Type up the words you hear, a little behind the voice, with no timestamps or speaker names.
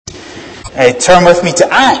turn with me to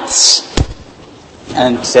Acts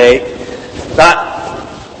and say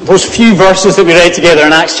those few verses that we read together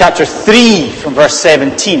in Acts chapter 3 from verse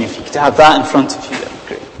 17. If you could have that in front of you, that would be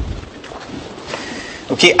great.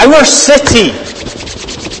 Okay, our city,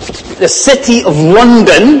 the city of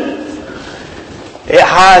London, it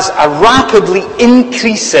has a rapidly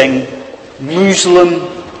increasing Muslim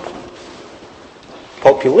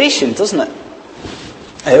population, doesn't it?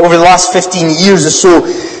 Over the last 15 years or so,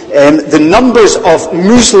 the numbers of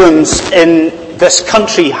Muslims in this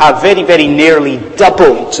country have very, very nearly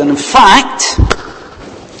doubled. And in fact,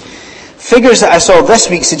 figures that I saw this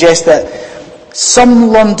week suggest that some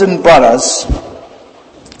London boroughs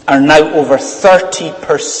are now over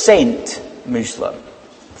 30% Muslim.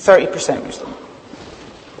 30% Muslim.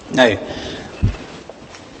 Now,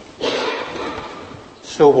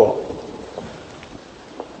 so what?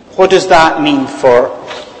 What does that mean for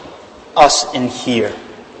us in here?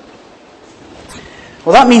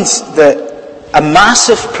 Well, that means that a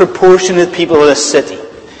massive proportion of the people of this city,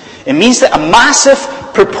 it means that a massive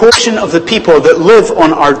proportion of the people that live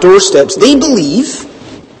on our doorsteps, they believe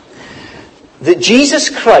that Jesus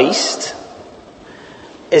Christ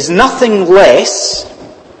is nothing less,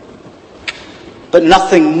 but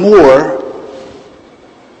nothing more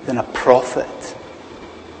than a prophet.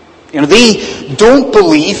 You know, they don't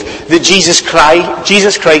believe that Jesus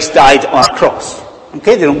Christ died on a cross.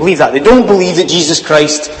 Okay, they don't believe that. They don't believe that Jesus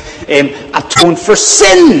Christ atoned for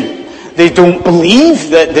sin. They don't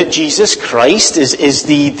believe that Jesus Christ is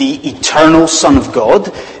the eternal Son of God.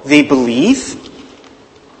 They believe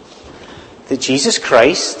that Jesus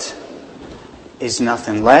Christ is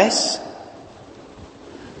nothing less,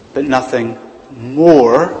 but nothing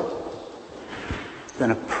more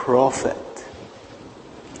than a prophet.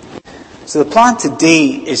 So the plan today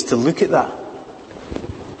is to look at that.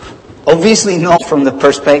 Obviously not from the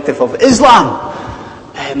perspective of Islam,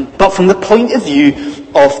 but from the point of view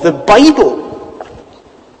of the Bible,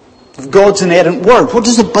 of God's inerrant word. What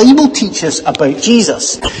does the Bible teach us about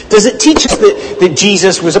Jesus? Does it teach us that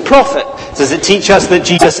Jesus was a prophet? Does it teach us that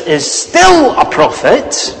Jesus is still a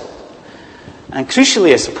prophet? And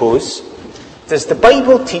crucially, I suppose, does the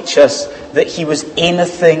Bible teach us that he was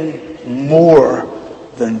anything more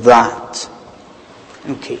than that?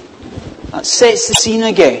 Okay, that sets the scene,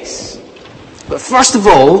 I guess. But first of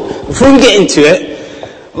all, before we get into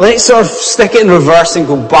it, let's sort of stick it in reverse and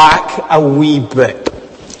go back a wee bit.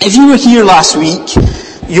 If you were here last week,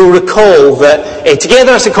 you'll recall that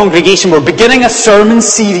together as a congregation we're beginning a sermon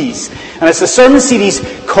series. And it's a sermon series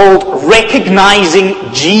called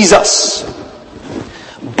Recognizing Jesus.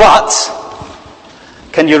 But,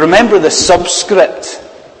 can you remember the subscript?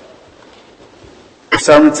 The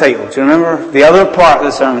sermon title. Do you remember the other part of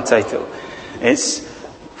the sermon title? It's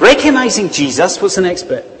Recognizing Jesus. What's the next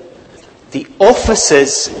bit? The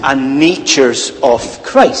offices and natures of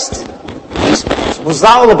Christ. What's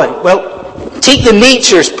that all about? Well, take the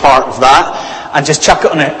natures part of that and just chuck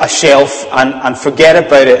it on a shelf and forget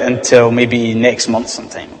about it until maybe next month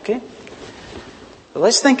sometime, okay? But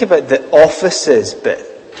let's think about the offices bit.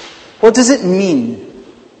 What does it mean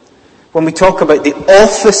when we talk about the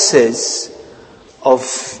offices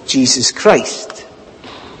of Jesus Christ?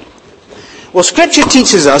 Well, Scripture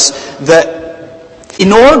teaches us that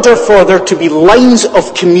in order for there to be lines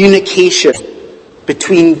of communication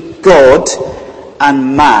between God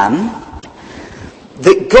and man,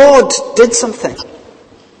 that God did something.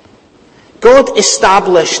 God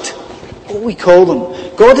established, what we call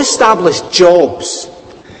them, God established jobs.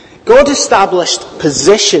 God established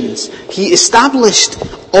positions. He established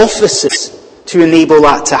offices to enable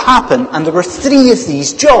that to happen. And there were 3 of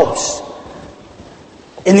these jobs.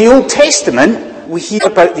 In the Old Testament, we hear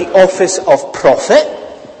about the office of prophet.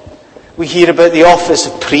 We hear about the office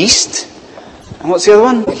of priest. And what's the other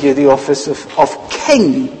one? We hear the office of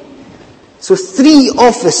king. So 3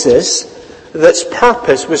 offices that's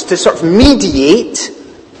purpose was to sort of mediate,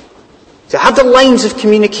 to have the lines of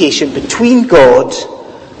communication between God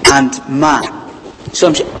and man.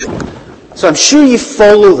 So I'm sure you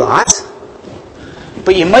follow that.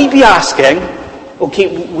 But you might be asking,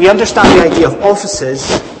 okay, we understand the idea of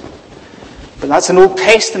offices, but that's an Old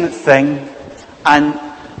Testament thing, and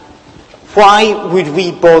why would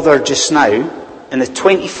we bother just now, in the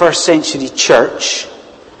 21st century church,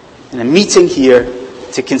 in a meeting here,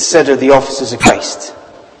 to consider the offices of Christ?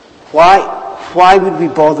 Why would we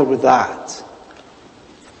bother with that?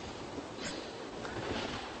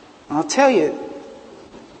 I'll tell you.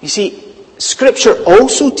 You see, Scripture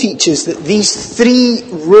also teaches that these 3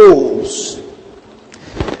 roles,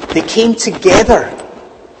 they came together.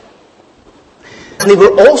 And they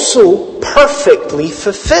were also perfectly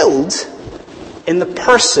fulfilled in the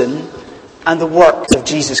person and the work of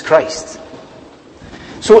Jesus Christ.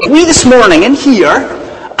 So we this morning in here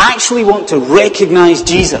actually want to recognize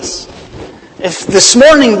Jesus. If this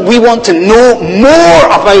morning we want to know more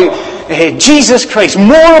about Jesus Christ,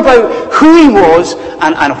 more about who he was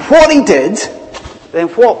and what he did, then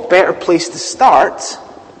what better place to start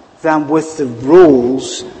than with the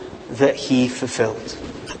roles that he fulfilled.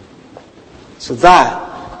 So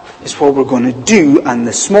that is what we're going to do. And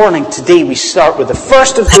this morning, today, we start with the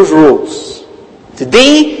first of those roles.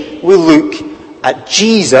 Today, we look at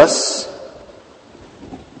Jesus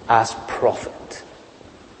as prophet.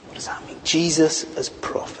 What does that mean? Jesus as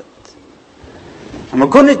prophet. And we're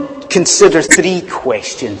going to consider three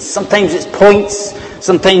questions. Sometimes it's points.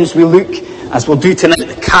 Sometimes we look, as we'll do tonight,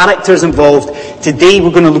 the characters involved. Today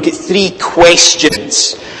we're going to look at three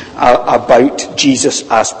questions about Jesus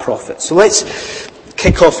as prophet. So let's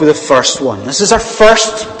kick off with the first one. This is our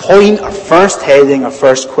first point, our first heading, our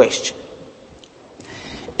first question.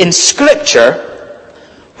 In Scripture,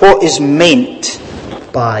 what is meant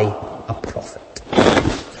by a prophet?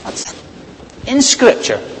 That's in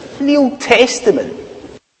Scripture, in the Old Testament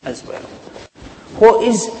as well. What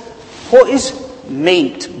is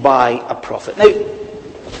meant by a prophet? Now,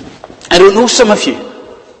 I don't know some of you.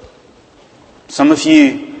 Some of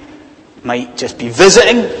you might just be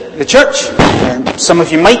visiting the church. Some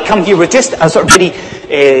of you might come here with just a sort of very,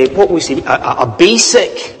 a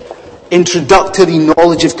basic introductory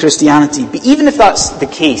knowledge of Christianity. But even if that's the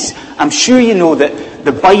case, I'm sure you know that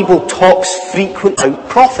the Bible talks frequently about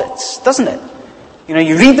prophets, doesn't it? You know,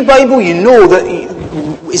 you read the Bible, you know that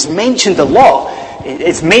it's mentioned a lot.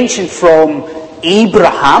 It's mentioned from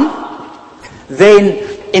Abraham, then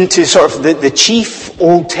into sort of the chief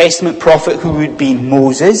Old Testament prophet who would be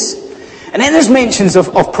Moses. And then there's mentions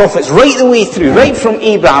of prophets right the way through, right from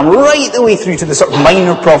Abraham, right the way through to the sort of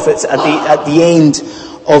minor prophets at the end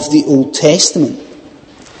of the Old Testament.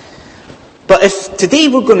 But if today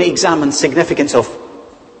we're going to examine the significance of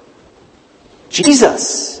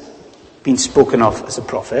Jesus being spoken of as a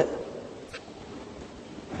prophet,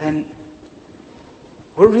 then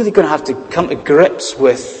we're really going to have to come to grips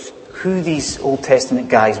with who these Old Testament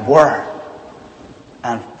guys were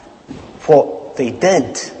and what they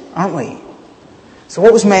did, aren't we? So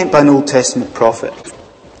what was meant by an Old Testament prophet?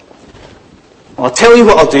 Well, I'll tell you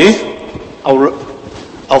what I'll do.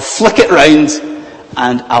 I'll flick it round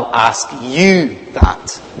and I'll ask you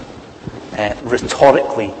that,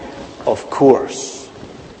 rhetorically, of course.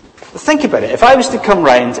 But think about it. If I was to come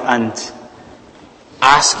round and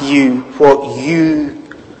ask you what you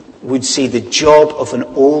would say the job of an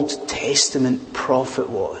Old Testament prophet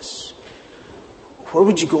was, where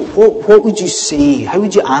would you go? What would you say? How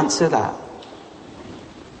would you answer that?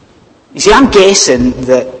 You see, I'm guessing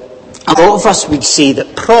that a lot of us would say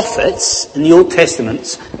that prophets in the Old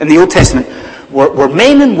Testament were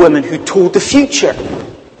men and women who told the future.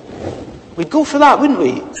 We'd go for that, wouldn't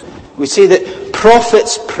we? We'd say that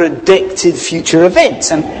prophets predicted future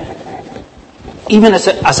events. And even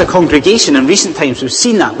as a congregation in recent times, we've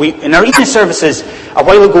seen that. In our evening services a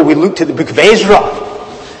while ago, we looked at the book of Ezra.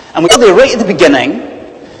 And right at the beginning,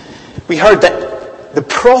 we heard that the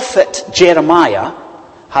prophet Jeremiah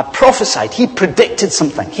had prophesied. He predicted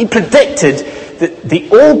something. He predicted that the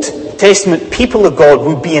Old Testament people of God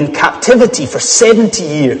would be in captivity for 70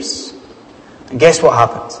 years. And guess what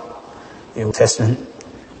happened? The Old Testament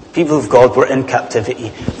people of God were in captivity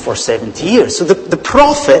for 70 years. So the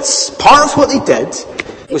prophets, part of what they did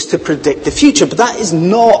was to predict the future. But that is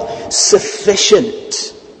not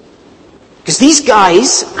sufficient. Because these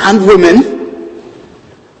guys and women,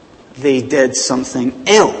 they did something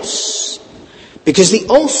else. Because they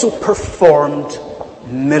also performed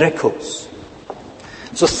miracles.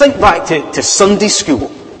 So think back to Sunday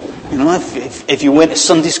school. You know, if you went to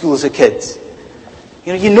Sunday school as a kid,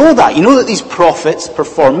 you know that. You know that these prophets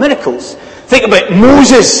perform miracles. Think about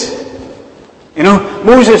Moses. You know,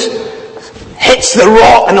 Moses hits the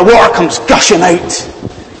rock and the water comes gushing out.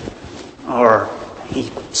 Or his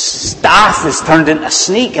staff is turned into a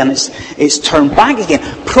snake and it's turned back again.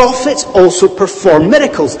 Prophets also perform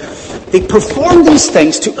miracles. They perform these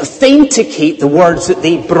things to authenticate the words that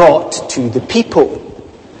they brought to the people.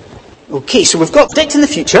 Okay, so we've got predicting the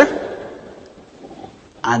future,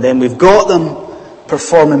 and then we've got them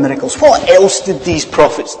performing miracles. What else did these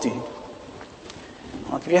prophets do?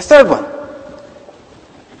 I'll give you a third one.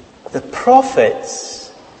 The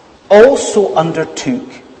prophets also undertook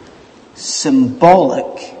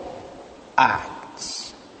symbolic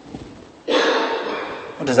acts.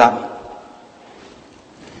 What does that mean?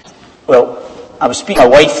 Well, I was speaking to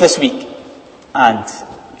my wife this week, and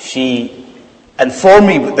she inform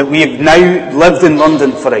me that we have now lived in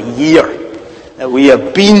London for a year. That we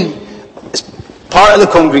have been part of the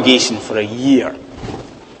congregation for a year.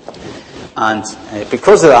 And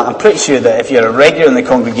because of that, I'm pretty sure that if you're a regular in the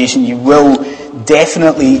congregation, you will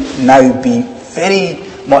definitely now be very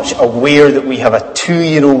much aware that we have a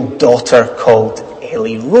 2-year-old daughter called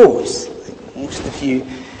Ellie Rose. Most of you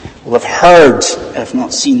will have heard, if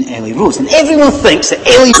not seen, Ellie Rose. And everyone thinks that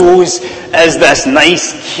Ellie Rose is this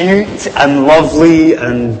nice, cute and lovely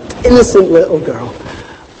and innocent little girl.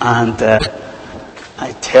 And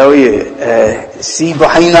I tell you, see,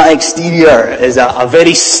 behind that exterior is a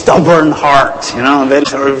very stubborn heart, a very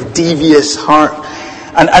sort of devious heart.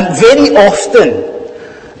 And very often,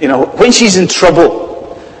 when she's in trouble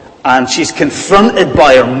and she's confronted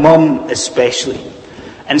by her mum especially,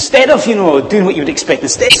 instead of, doing what you would expect,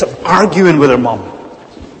 instead of sort of arguing with her mum,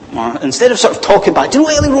 instead of sort of talking back, do you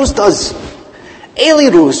know what Ellie Rose does? Ellie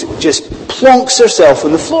Rose just plonks herself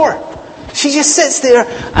on the floor. She just sits there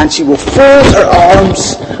and she will fold her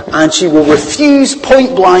arms and she will refuse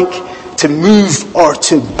point blank to move or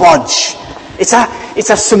to budge. It's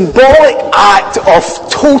a symbolic act of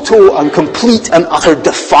total and complete and utter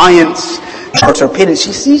defiance towards her parents.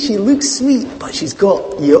 You see, she looks sweet, but she's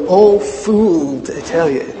got you all fooled, I tell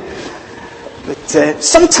you. But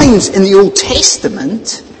sometimes in the Old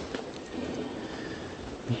Testament,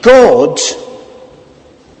 God,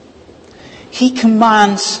 He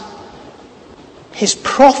commands His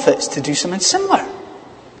prophets to do something similar.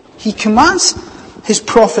 He commands His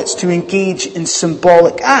prophets to engage in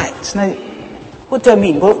symbolic acts. Now, what do I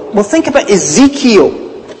mean? Well, think about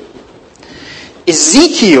Ezekiel.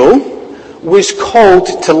 Ezekiel was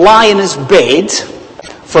called to lie in his bed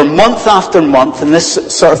for month after month, and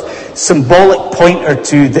this sort of symbolic pointer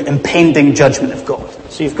to the impending judgment of God.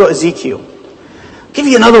 So you've got Ezekiel. I'll give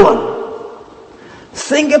you another one.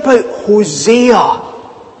 Think about Hosea.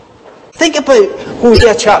 Think about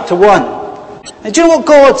Hosea chapter 1. Now, do you know what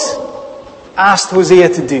God asked Hosea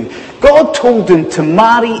to do? God told him to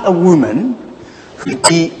marry a woman who'd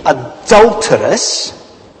be adulterous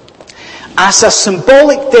as a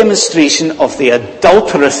symbolic demonstration of the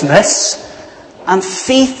adulterousness and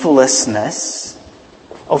faithlessness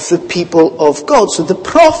of the people of God. So the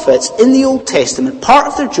prophets in the Old Testament, part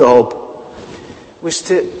of their job was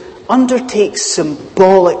to undertake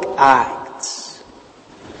symbolic acts.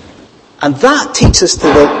 And that takes us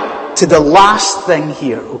to the last thing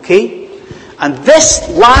here, okay? And this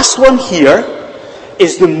last one here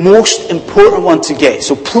is the most important one to get.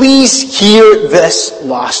 So please hear this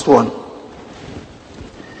last one.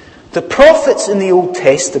 The prophets in the Old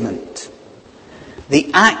Testament, they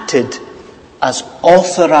acted as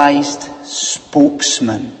authorized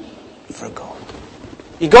spokesmen for God.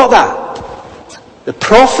 You got that? The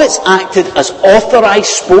prophets acted as authorized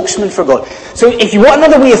spokesmen for God. So if you want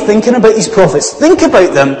another way of thinking about these prophets, think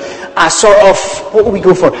about them as sort of, what will we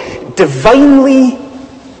go for? Divinely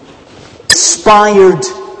inspired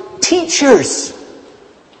teachers.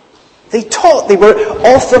 They taught, they were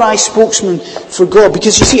authorized spokesmen for God.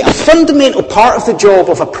 Because you see, a fundamental part of the job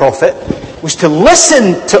of a prophet was to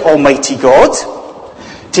listen to Almighty God,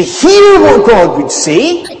 to hear what God would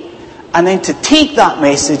say, and then to take that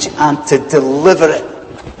message and to deliver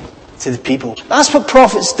it to the people. That's what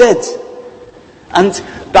prophets did. And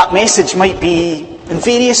that message might be in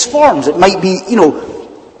various forms. It might be,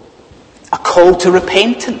 a call to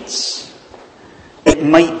repentance. It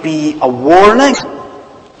might be a warning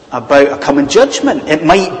about a coming judgment. It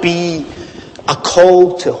might be a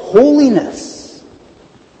call to holiness.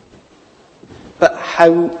 But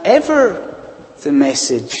however the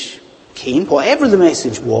message came, whatever the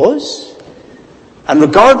message was, and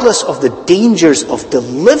regardless of the dangers of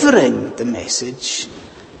delivering the message,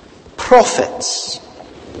 prophets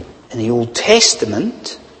in the Old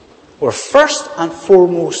Testament were first and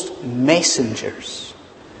foremost messengers.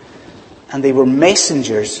 And they were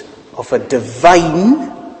messengers of a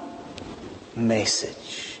divine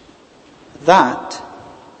message. That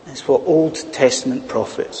is what Old Testament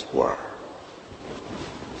prophets were.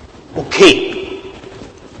 Okay.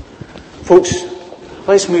 Folks,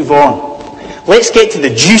 let's move on. Let's get to the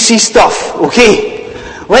juicy stuff, okay?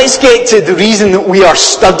 Let's get to the reason that we are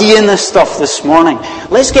studying this stuff this morning.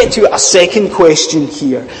 Let's get to a second question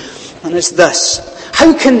here. And it's this.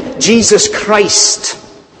 How can Jesus Christ,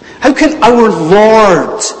 how can our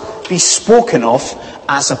Lord be spoken of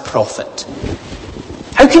as a prophet?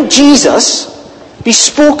 How can Jesus be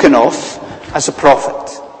spoken of as a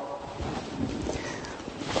prophet?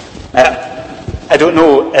 I don't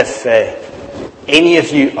know if any of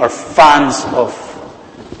you are fans of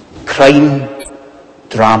crime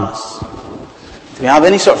dramas. Do we have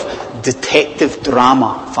any sort of detective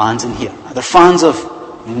drama fans in here? Are there fans of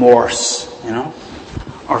Morse,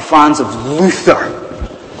 or fans of Luther,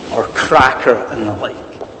 or Cracker and the like?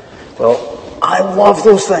 Well, I love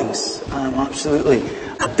those things. I'm absolutely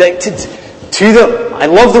addicted to them. I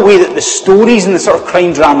love the way that the stories and the sort of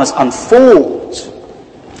crime dramas unfold.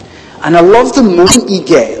 And I love the moment you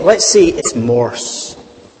get. Let's say it's Morse.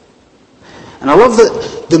 And I love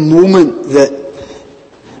the moment that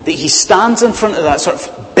he stands in front of that sort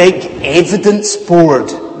of big evidence board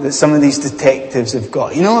that some of these detectives have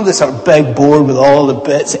got. The sort of big board with all the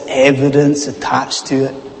bits of evidence attached to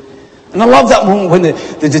it. And I love that moment when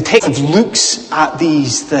the detective looks at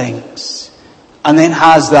these things and then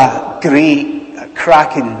has that great,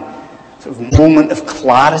 cracking sort of moment of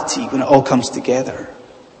clarity when it all comes together.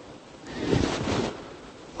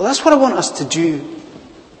 Well, that's what I want us to do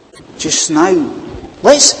just now.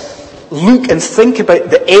 Let's look and think about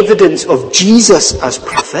the evidence of Jesus as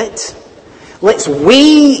prophet. Let's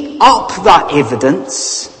weigh up that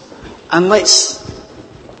evidence and let's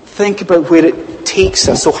think about where it takes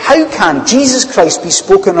us. So how can Jesus Christ be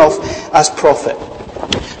spoken of as prophet?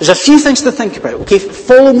 There's a few things to think about. Okay,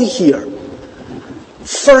 follow me here.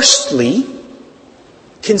 Firstly,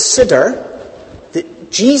 consider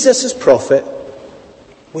that Jesus as prophet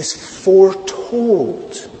was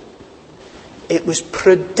foretold. It was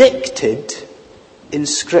predicted in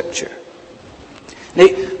Scripture. Now,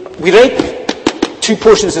 we read 2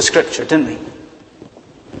 portions of Scripture, didn't we?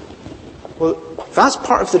 Well, that's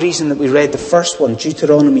part of the reason that we read the first one,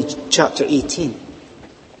 Deuteronomy chapter 18.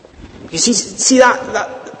 You see that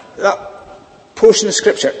portion of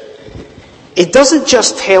Scripture? It doesn't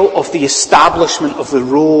just tell of the establishment of the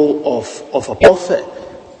role of a prophet.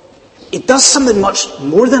 It does something much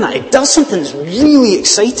more than that. It does something that's really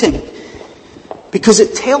exciting. Because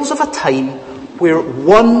it tells of a time where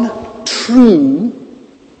one true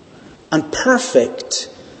and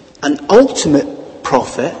perfect and ultimate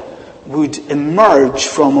prophet would emerge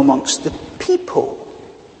from amongst the people.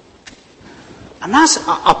 And that's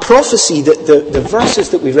a prophecy that the verses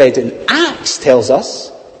that we read in Acts tells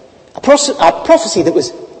us. A prophecy that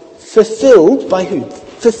was fulfilled by who?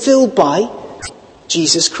 Fulfilled by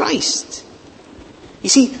Jesus Christ. You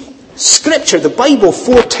see, Scripture, the Bible,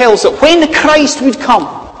 foretells that when the Christ would come,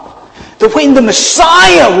 that when the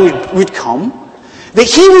Messiah would come, that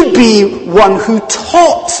he would be one who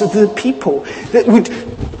taught the people, that would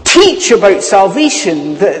teach about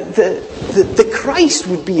salvation, that the Christ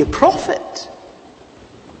would be a prophet.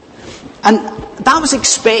 And that was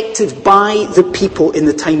expected by the people in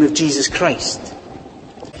the time of Jesus Christ.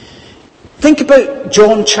 Think about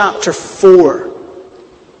John chapter 4.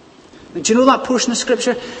 Do you know that portion of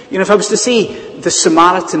Scripture? If I was to say the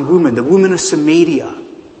Samaritan woman, the woman of Samaria,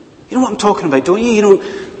 you know what I'm talking about, don't you?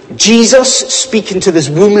 Jesus speaking to this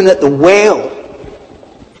woman at the well.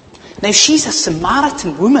 Now, she's a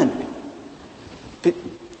Samaritan woman. But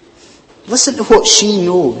listen to what she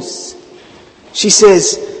knows. She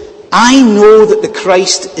says, I know that the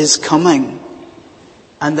Christ is coming.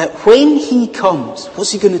 And that when he comes,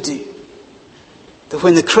 what's he going to do? That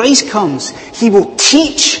when the Christ comes, he will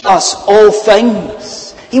teach us all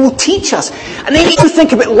things. He will teach us. And then you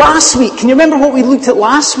think about last week. Can you remember what we looked at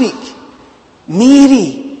last week?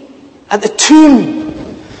 Mary at the tomb.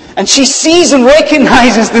 And she sees and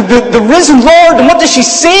recognizes the risen Lord. And what does she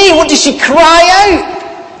say? What does she cry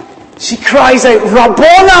out? She cries out,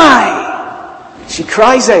 Rabboni! She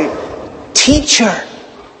cries out, teacher.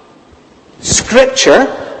 Scripture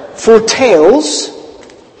foretells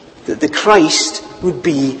that the Christ would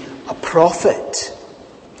be a prophet.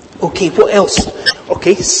 Okay, what else?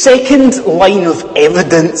 Okay, second line of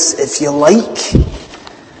evidence, if you like,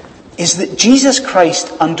 is that Jesus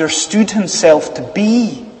Christ understood himself to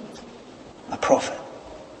be a prophet.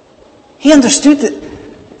 He understood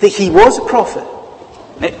that he was a prophet.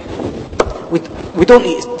 Now, we don't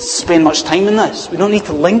need to spend much time in this. We don't need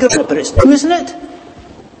to linger on it, but it's true, isn't it?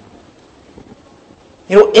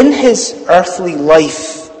 In his earthly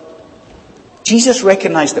life, Jesus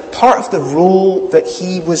recognized that part of the role that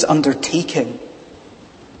he was undertaking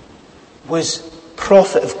was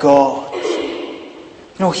prophet of God.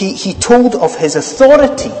 He told of his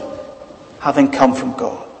authority having come from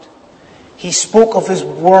God. He spoke of his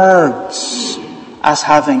words as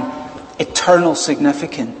having eternal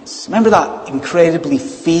significance. Remember that incredibly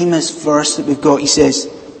famous verse that we've got? He says,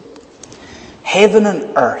 heaven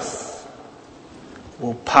and earth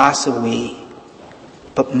will pass away,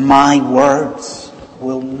 but my words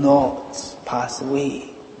will not pass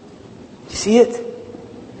away. You see it?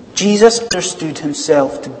 Jesus understood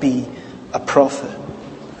himself to be a prophet.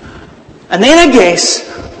 And then I guess,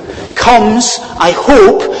 comes, I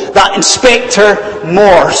hope, that Inspector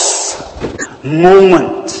Morse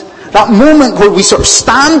moment. That moment where we sort of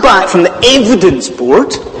stand back from the evidence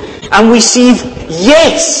board and we see,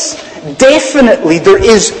 yes, definitely, there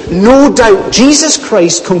is no doubt Jesus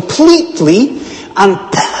Christ completely and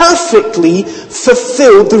perfectly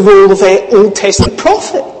fulfilled the role of an Old Testament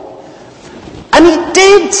prophet. And he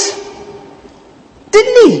did.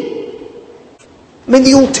 Didn't he? I mean,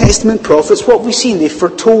 the Old Testament prophets, what we've seen, they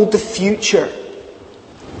foretold the future.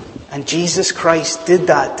 And Jesus Christ did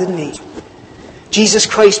that, didn't he? Jesus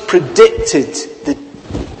Christ predicted the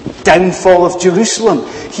downfall of Jerusalem.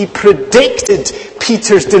 He predicted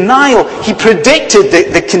Peter's denial. He predicted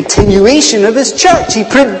the continuation of his church. He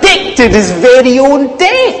predicted his very own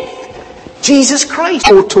death. Jesus Christ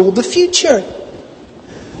foretold the future.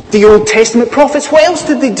 The Old Testament prophets, what else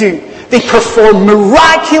did they do? They performed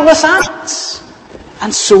miraculous acts.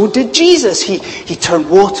 And so did Jesus. He turned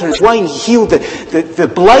water into wine. He healed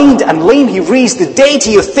the blind and lame. He raised the dead.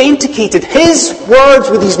 He authenticated his words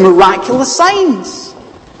with these miraculous signs.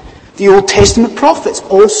 The Old Testament prophets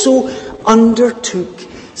also undertook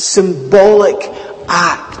symbolic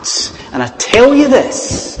acts. And I tell you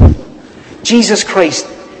this, Jesus Christ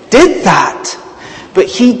did that, but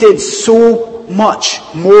he did so much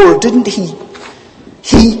more, didn't he?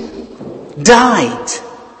 He died.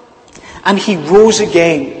 And he rose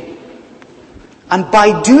again. And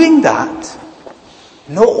by doing that,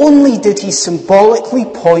 not only did he symbolically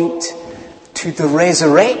point to the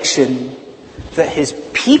resurrection that his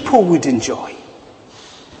people would enjoy,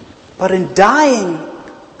 but in dying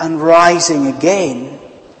and rising again,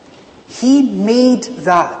 he made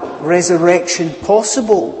that resurrection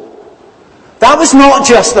possible. That was not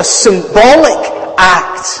just a symbolic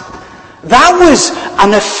act. That was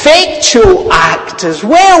an effectual act as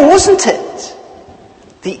well, wasn't it?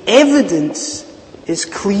 The evidence is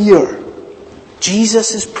clear.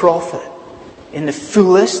 Jesus is prophet in the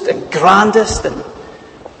fullest and grandest and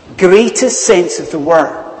greatest sense of the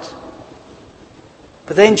word.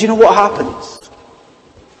 But then do you know what happens?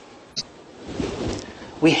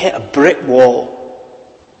 We hit a brick wall.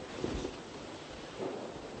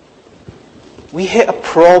 We hit a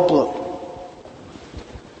problem.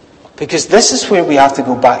 Because this is where we have to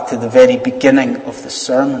go back to the very beginning of the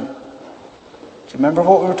sermon. Do you remember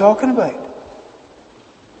what we were talking about?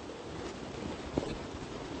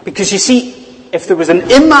 Because you see, if there was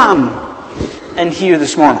an imam in here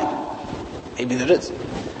this morning, maybe there is.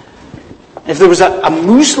 If there was a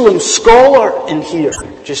Muslim scholar in here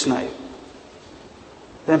just now,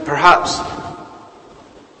 then perhaps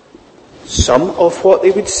some of what they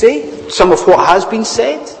would say, some of what has been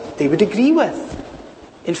said, they would agree with.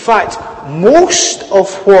 In fact, most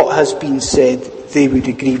of what has been said, they would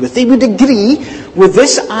agree with. They would agree with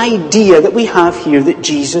this idea that we have here that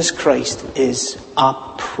Jesus Christ is a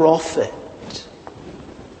prophet.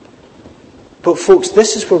 But folks,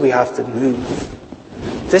 this is where we have to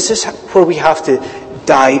move. This is where we have to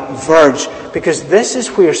diverge. Because this is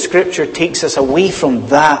where Scripture takes us away from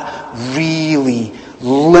that really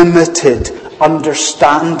limited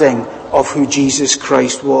understanding of who Jesus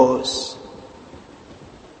Christ was.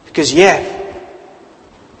 Because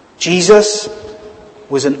Jesus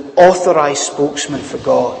was an authorized spokesman for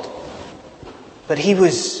God. But he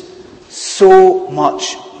was so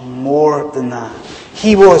much more than that.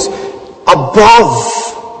 He was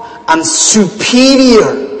above and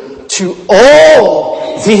superior to all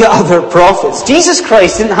the other prophets. Jesus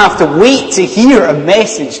Christ didn't have to wait to hear a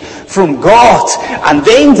message from God and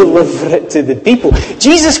then deliver it to the people.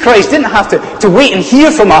 Jesus Christ didn't have to wait and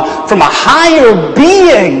hear from a higher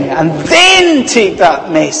being and then take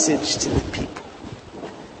that message to the people.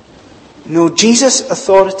 No, Jesus'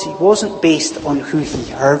 authority wasn't based on who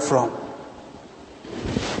he heard from.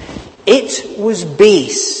 It was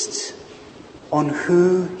based on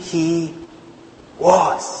who he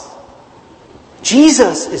was.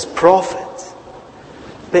 Jesus is prophet,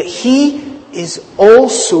 but he is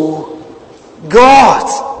also God.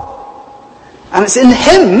 And it's in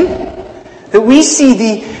him that we see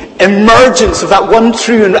the emergence of that one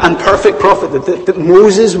true and perfect prophet that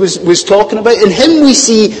Moses was talking about. In him we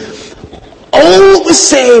see all that was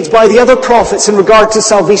said by the other prophets in regard to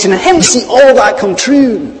salvation. In him we see all that come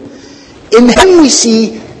true. In him we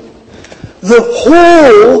see the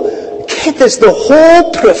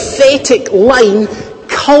whole prophetic line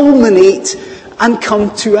culminate and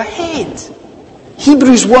come to a head.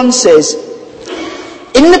 Hebrews 1 says,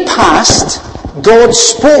 in the past, God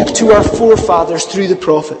spoke to our forefathers through the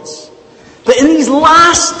prophets. But in these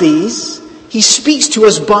last days, he speaks to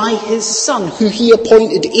us by his Son, who he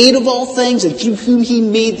appointed heir of all things and through whom he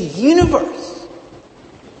made the universe.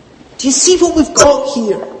 Do you see what we've got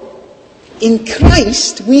here? In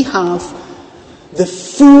Christ, we have the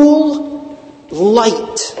full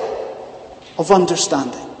light of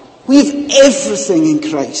understanding. We have everything in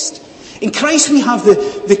Christ. In Christ we have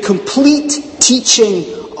the complete teaching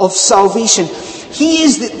of salvation. He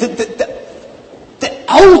is the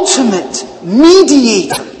ultimate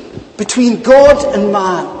mediator between God and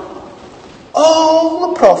man. All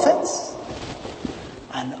the prophets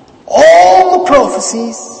and all the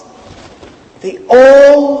prophecies, they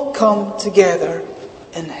all come together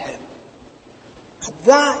in Him. And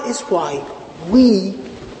that is why we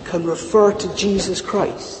can refer to Jesus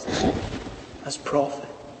Christ as prophet.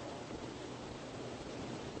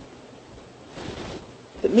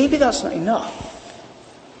 But maybe that's not enough.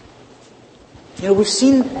 We've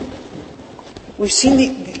seen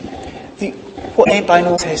what meant by an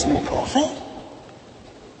Old Testament prophet.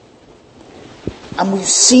 And we've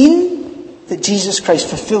seen that Jesus Christ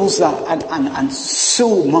fulfills that and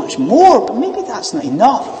so much more. But maybe that's not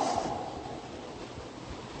enough.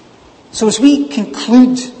 So as we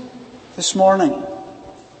conclude this morning,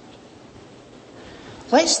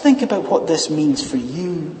 let's think about what this means for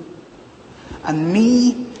you and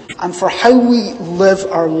me and for how we live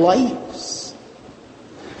our lives.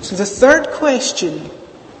 So the third question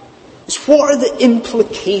is, what are the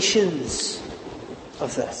implications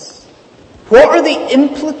of this? What are the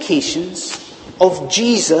implications of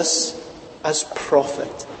Jesus as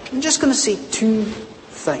prophet? I'm just going to say two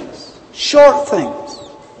things, short things.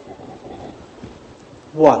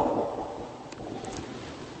 One,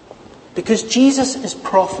 because Jesus is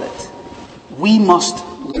prophet, we must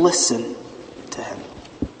listen to Him.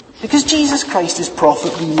 Because Jesus Christ is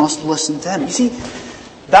prophet, we must listen to Him. You see,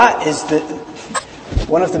 that is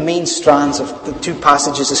one of the main strands of the two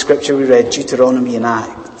passages of Scripture we read, Deuteronomy and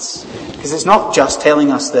Acts. Because it's not just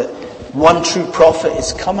telling us that one true prophet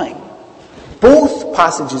is coming. Both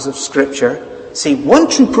passages of Scripture say one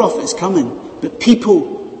true prophet is coming, but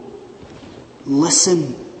people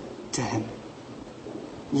listen to him.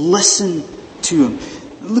 Listen to him.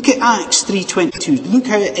 Look at Acts 3:22. Look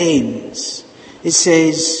how it ends. It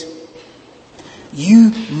says,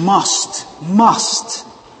 you must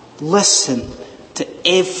listen to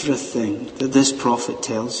everything that this prophet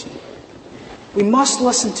tells you. We must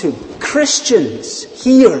listen to him. Christians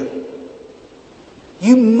here,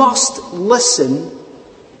 you must listen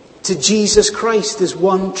to Jesus Christ as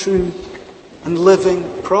one true and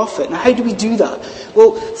living prophet. Now, how do we do that?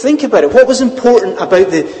 Well, think about it. What was important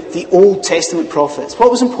about the Old Testament prophets?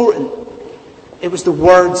 What was important? It was the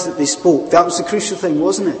words that they spoke. That was the crucial thing,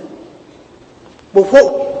 wasn't it? Well,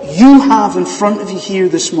 what you have in front of you here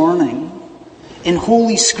this morning in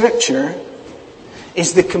Holy Scripture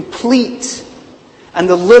is the complete and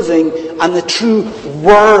the living and the true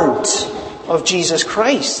Word of Jesus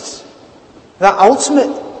Christ. That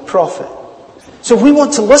ultimate prophet. So if we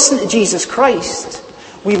want to listen to Jesus Christ,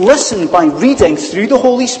 we listen by reading through the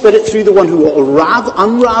Holy Spirit, through the one who will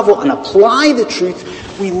unravel and apply the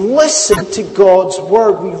truth. We listen to God's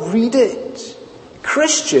Word. We read it.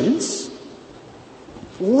 Christians,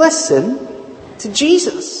 listen to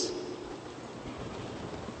Jesus.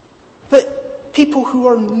 But people who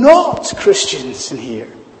are not Christians in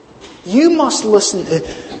here, you must listen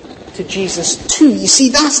to Jesus too. You see,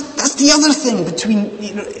 that's the other thing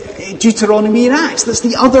between Deuteronomy and Acts. That's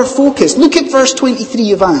the other focus. Look at verse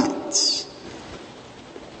 23 of Acts.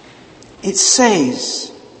 It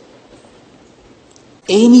says,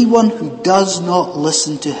 anyone who does not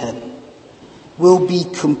listen to him will be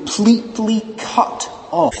completely cut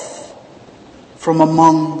off from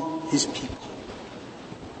among his people.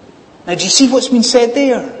 Now, do you see what's been said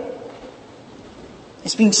there?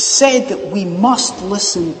 It's been said that we must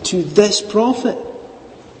listen to this prophet.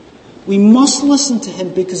 We must listen to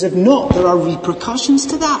him, because if not, there are repercussions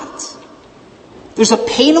to that. There's a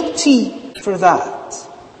penalty for that.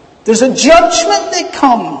 There's a judgment that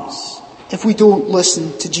comes if we don't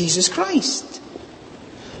listen to Jesus Christ.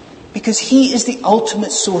 Because he is the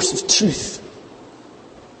ultimate source of truth.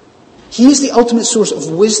 He is the ultimate source of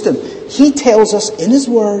wisdom. He tells us in his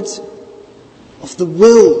words of the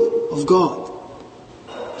will of God.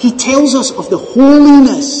 He tells us of the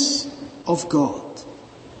holiness of God.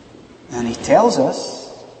 And he tells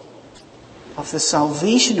us of the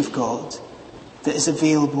salvation of God that is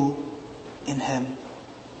available in him.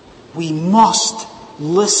 We must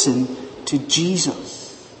listen to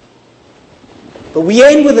Jesus. But we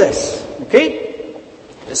end with this, okay?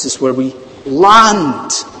 This is where we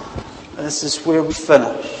land. This is where we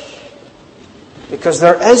finish. Because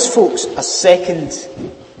there is, folks, a second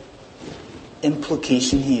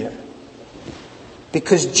implication here.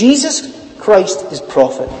 Because Jesus Christ is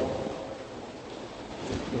prophet,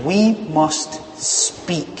 we must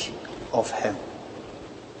speak of him.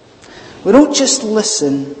 We don't just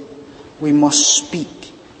listen, we must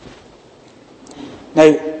speak.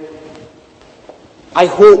 Now, I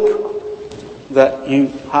hope that you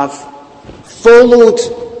have followed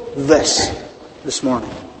this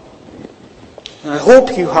morning. And I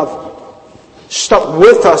hope you have stuck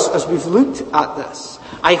with us as we've looked at this.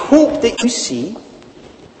 I hope that you see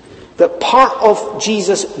that part of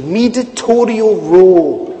Jesus' mediatorial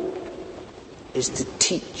role is to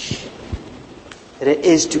teach. That it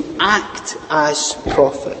is to act as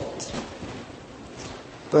prophet.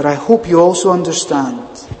 But I hope you also understand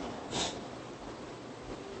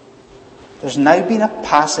there's now been a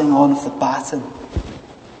passing on of the baton.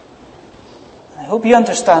 I hope you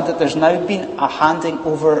understand that there's now been a handing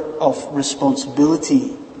over of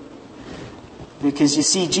responsibility. Because you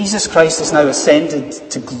see, Jesus Christ has now ascended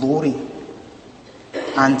to glory.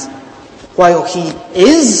 And while he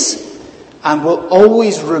is and will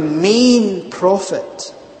always remain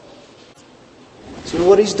prophet, so you know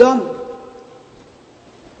what he's done?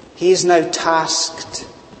 He has now tasked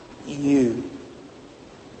you.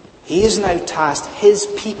 He has now tasked his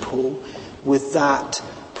people with that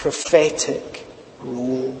prophetic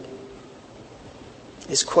role.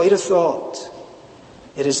 It's quite a thought.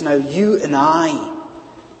 It is now you and I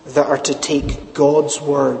that are to take God's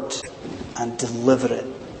word and deliver it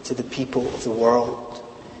to the people of the world.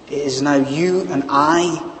 It is now you and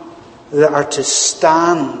I that are to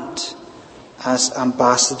stand as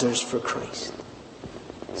ambassadors for Christ.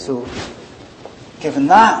 So, given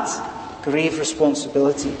that grave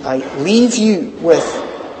responsibility, I leave you with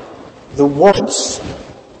the words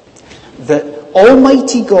that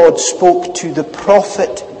Almighty God spoke to the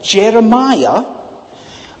prophet Jeremiah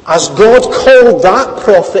as God called that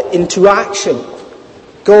prophet into action.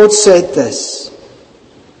 God said this.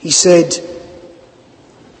 He said,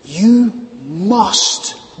 "You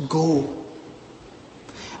must go.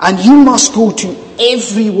 And you must go to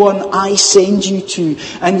everyone I send you to.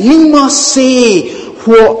 And you must say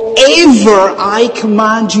whatever I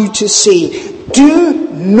command you to say. Do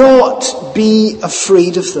not be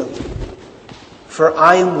afraid of them. For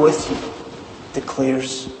I am with you,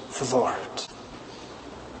 declares the Lord."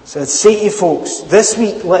 So I'd say to you folks, this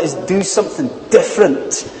week let us do something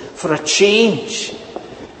different for a change.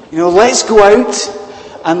 Let's go out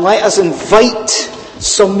and let us invite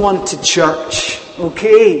someone to church.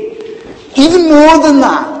 Okay? Even more than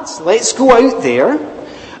that, let's go out there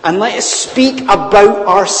and let us speak about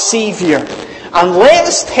our Saviour. And let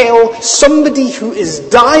us tell somebody who is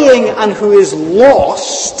dying and who is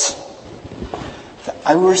lost that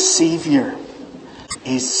our Saviour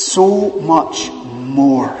is so much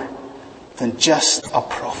more than just a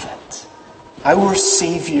prophet. Our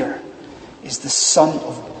Saviour is the Son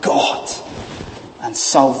of God, and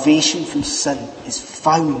salvation from sin is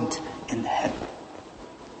found in him.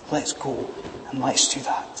 Let's go and let's do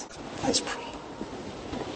that. Let's pray.